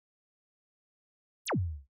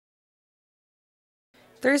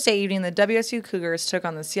Thursday evening, the WSU Cougars took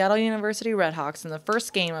on the Seattle University Redhawks in the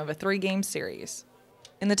first game of a 3-game series.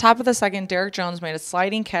 In the top of the second, Derek Jones made a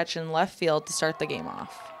sliding catch in left field to start the game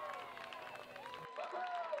off.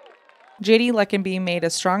 J.D. Leckenby made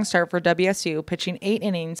a strong start for WSU, pitching 8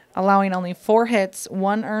 innings, allowing only 4 hits,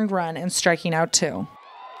 1 earned run, and striking out 2.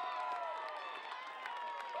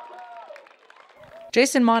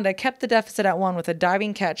 Jason Monda kept the deficit at 1 with a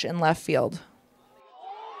diving catch in left field.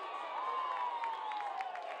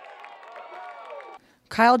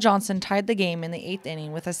 Kyle Johnson tied the game in the 8th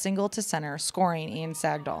inning with a single to center, scoring Ian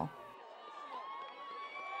Sagdahl.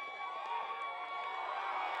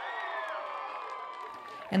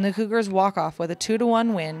 And the Cougars walk off with a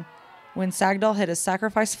 2-1 win when Sagdahl hit a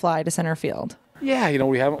sacrifice fly to center field. Yeah,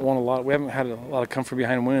 we haven't won a lot. We haven't had a lot of comfort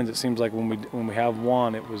behind wins. It seems like when we have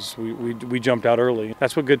won, it was we jumped out early.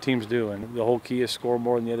 That's what good teams do, and the whole key is score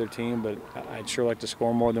more than the other team. But I'd sure like to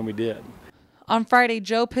score more than we did. On Friday,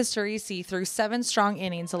 Joe Pistorici threw 7 strong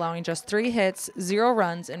innings, allowing just 3 hits, 0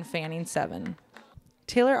 runs, and fanning 7.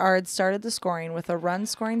 Taylor Ard started the scoring with a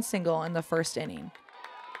run-scoring single in the first inning.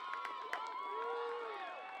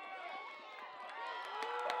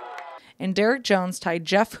 And Derek Jones tied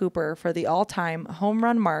Jeff Hooper for the all-time home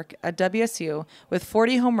run mark at WSU with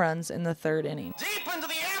 40 home runs in the 3rd inning. Deep into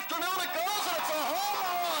the afternoon it goes, and it's a home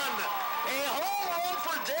run! A home run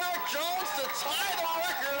for Derek Jones to tie the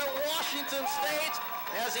record at Washington State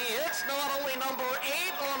as he hits not only number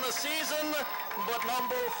 8 on the season, but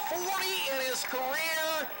number 40 in his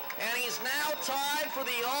career, and he's now tied for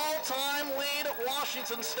the all-time lead at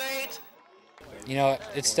Washington State. You know,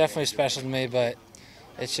 it's definitely special to me, but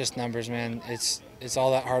it's just numbers, man. It's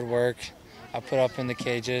all that hard work I put up in the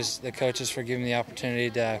cages. The coaches for giving me the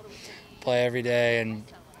opportunity to play every day and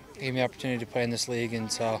gave me the opportunity to play in this league,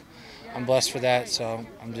 and so I'm blessed for that. So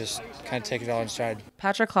I'm just kind of taking it all in stride.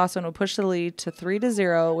 Patrick Clausen will push the lead to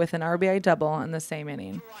 3-0 with an RBI double in the same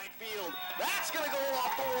inning. Right field. That's going to go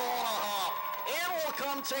off the wall and a hop. In will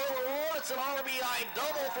come Taylor Ward. It's an RBI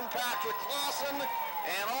double from Patrick Clausen.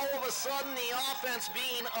 And all of a sudden, the offense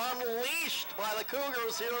being unleashed by the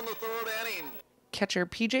Cougars here in the 3rd inning. Catcher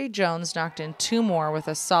P.J. Jones knocked in 2 more with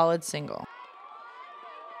a solid single.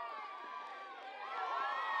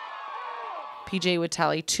 P.J. would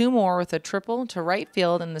tally 2 more with a triple to right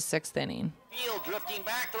field in the 6th inning. Field drifting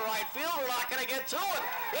back to right field. We're not going to get to it.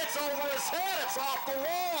 It's over his head. It's off the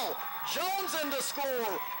wall. Jones in to score.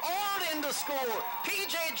 Ard in to score.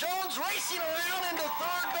 P.J. Jones racing around into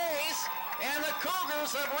 3rd base. And the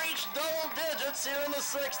Cougars have reached double digits here in the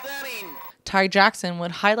 6th inning. Ty Jackson would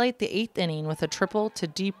highlight the 8th inning with a triple to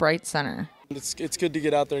deep right center. It's good to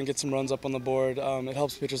get out there and get some runs up on the board. It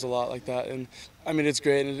helps pitchers a lot like that. And I mean, it's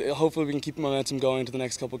great. And hopefully we can keep momentum going to the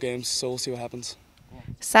next couple games. So we'll see what happens.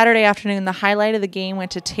 Saturday afternoon, the highlight of the game went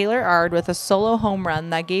to Taylor Ard with a solo home run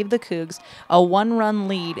that gave the Cougs a 1-run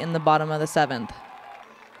lead in the bottom of the 7th.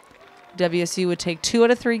 WSU would take 2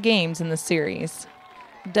 out of 3 games in the series.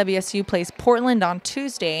 WSU plays Portland on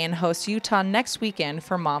Tuesday and hosts Utah next weekend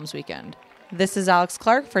for Mom's Weekend. This is Alex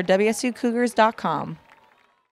Clark for WSUCougars.com.